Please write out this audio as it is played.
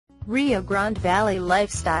Rio Grande Valley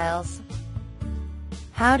lifestyles.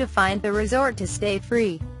 How to find the resort to stay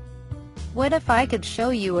free. What if I could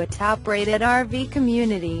show you a top-rated RV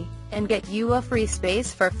community, and get you a free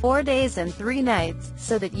space for 4 days and 3 nights,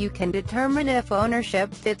 so that you can determine if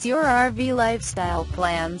ownership fits your RV lifestyle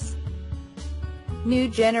plans. New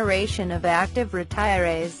generation of active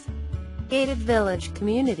retirees. Gated village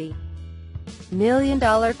community. $1 million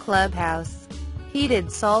clubhouse. Heated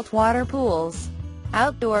saltwater pools.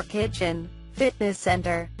 Outdoor kitchen. Fitness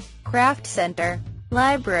center. Craft center.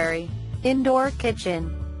 Library. Indoor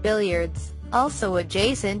kitchen. Billiards. Also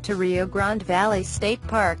adjacent to Rio Grande Valley State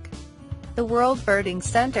Park. The World Birding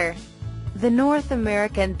Center. The North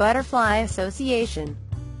American Butterfly Association.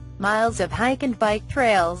 Miles of hike and bike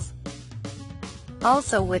trails.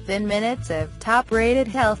 Also within minutes of top-rated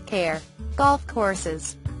healthcare, golf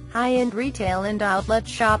courses, high-end retail and outlet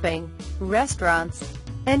shopping, restaurants,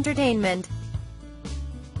 entertainment.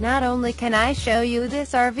 Not only can I show you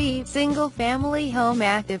this RV single-family home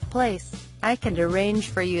active place, I can arrange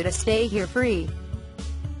for you to stay here free.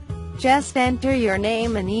 Just enter your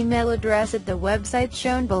name and email address at the website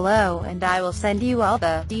shown below and I will send you all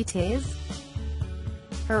the details.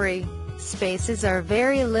 Hurry! Spaces are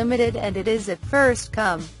very limited and it is a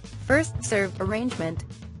first-come, first-served arrangement.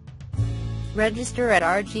 Register at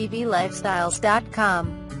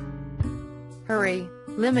rgvlifestyles.com. Hurry!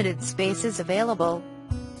 Limited spaces available.